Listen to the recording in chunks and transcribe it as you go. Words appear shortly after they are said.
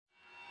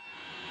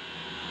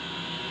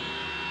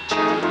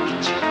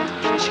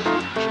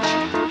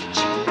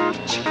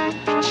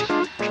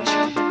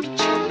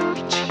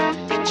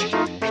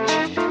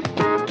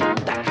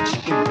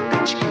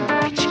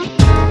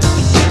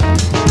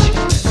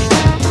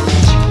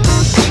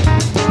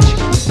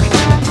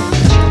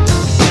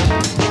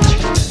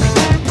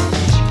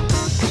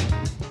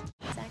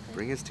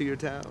to your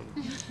town.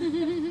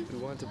 We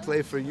want to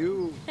play for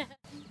you.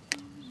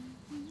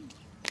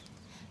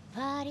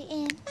 Party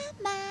in my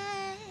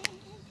mind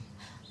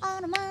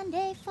on a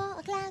Monday, 4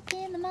 o'clock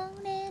in the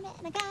morning,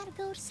 and I gotta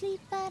go to sleep,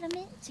 but I'm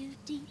in too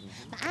deep.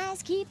 My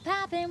eyes keep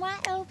popping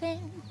wide open,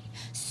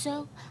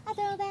 so I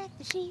throw back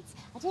the sheets.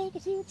 I take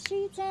it to the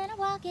streets and I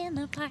walk in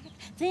the park,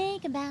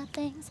 thinking about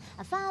things.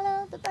 I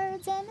follow the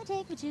birds and they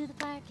take me to the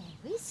park,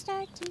 and we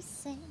start to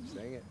sing.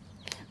 Sing it.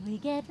 We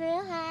get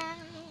real high,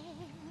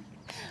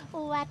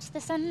 watch the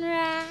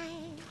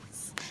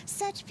sunrise.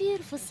 Such a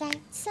beautiful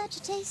sight, such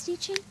a tasty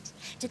treat.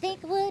 To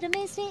think I would have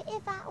missed it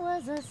if I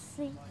was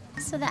asleep.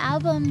 So the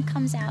album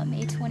comes out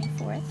May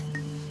 24th,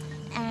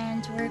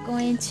 and we're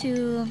going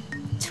to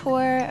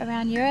tour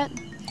around Europe,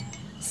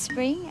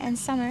 spring and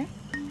summer.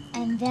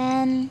 And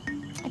then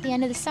at the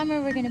end of the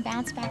summer, we're going to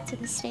bounce back to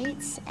the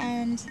States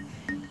and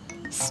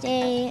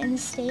stay in the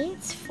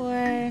States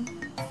for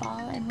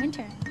fall and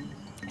winter.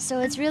 So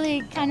it's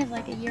really kind of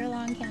like a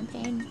year-long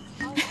campaign.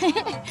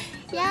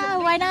 Yeah,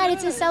 why not?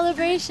 It's a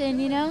celebration,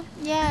 you know?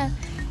 Yeah,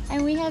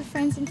 and we have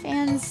friends and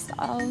fans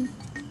all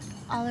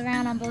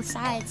around on both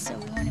sides, so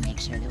we want to make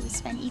sure that we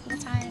spend equal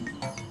time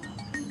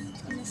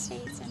in the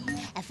States and here.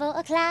 At 4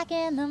 o'clock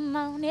in the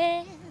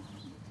morning,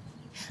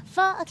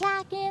 4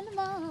 o'clock in the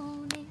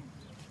morning.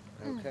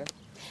 Okay.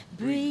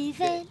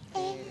 Breathing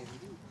in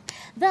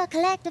the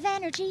collective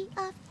energy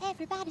of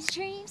everybody's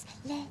dreams.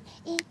 Let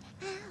it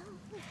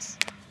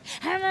out.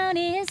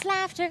 Harmonious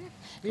laughter.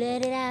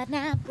 Let it out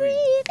now.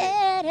 Breathe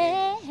it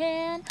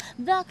in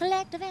the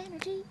collective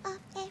energy of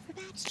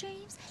everybody's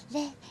dreams.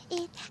 Let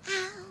it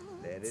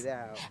out. Let it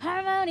out.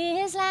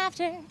 Harmonious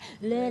laughter.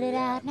 Let it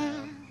out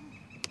now.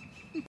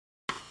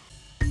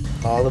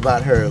 All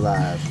about her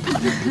live.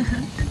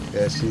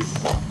 Yeah, she's.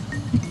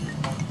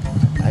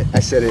 I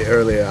said it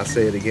earlier. I'll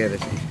say it again.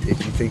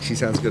 If you think she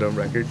sounds good on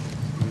record,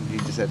 you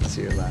just have to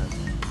see her live.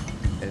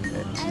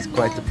 And she's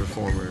quite the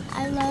performer.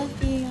 I love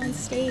being on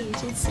stage.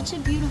 It's such a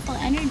beautiful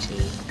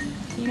energy.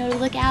 You know, to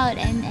look out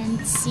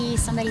and see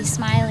somebody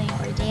smiling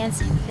or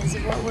dancing because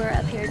of what we're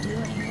up here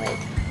doing,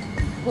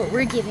 what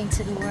we're giving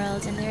to the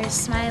world, and they're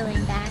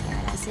smiling back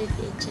at us.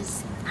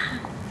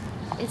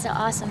 It's an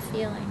awesome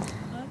feeling.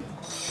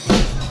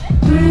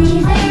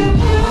 Breathe in,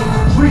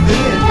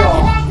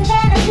 y'all.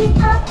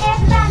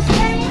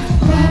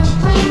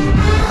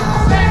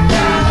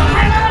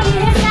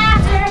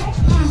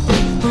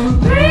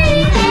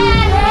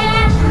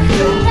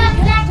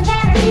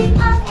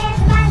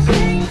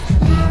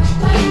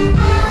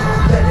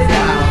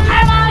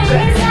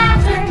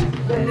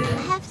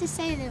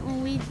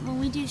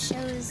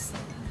 Shows,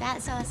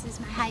 Batsauce is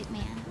my hype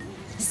man.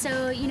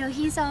 So, you know,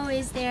 he's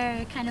always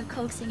there kind of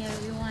coaxing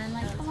everyone,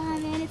 like, come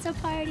on man, it's a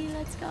party,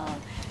 let's go.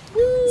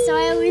 Woo! So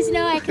I always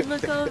know I could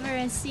look over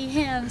and see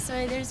him,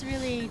 so there's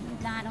really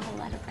not a whole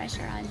lot of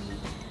pressure on me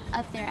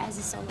up there as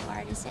a solo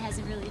artist. It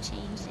hasn't really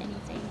changed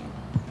anything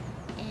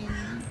in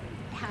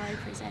how I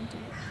present it.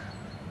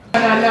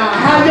 Now,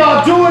 how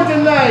y'all doing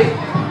tonight?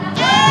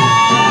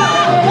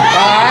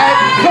 Alright,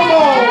 come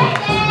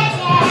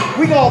on!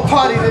 We gonna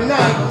party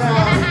tonight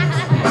now.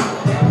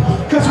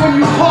 Cause when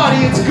you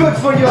party, it's good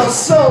for your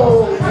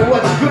soul. And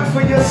what's good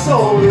for your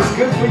soul is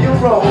good for your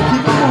roll.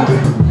 Keep it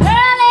moving.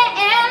 Early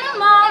in the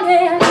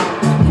morning,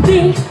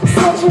 be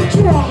such a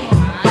drag.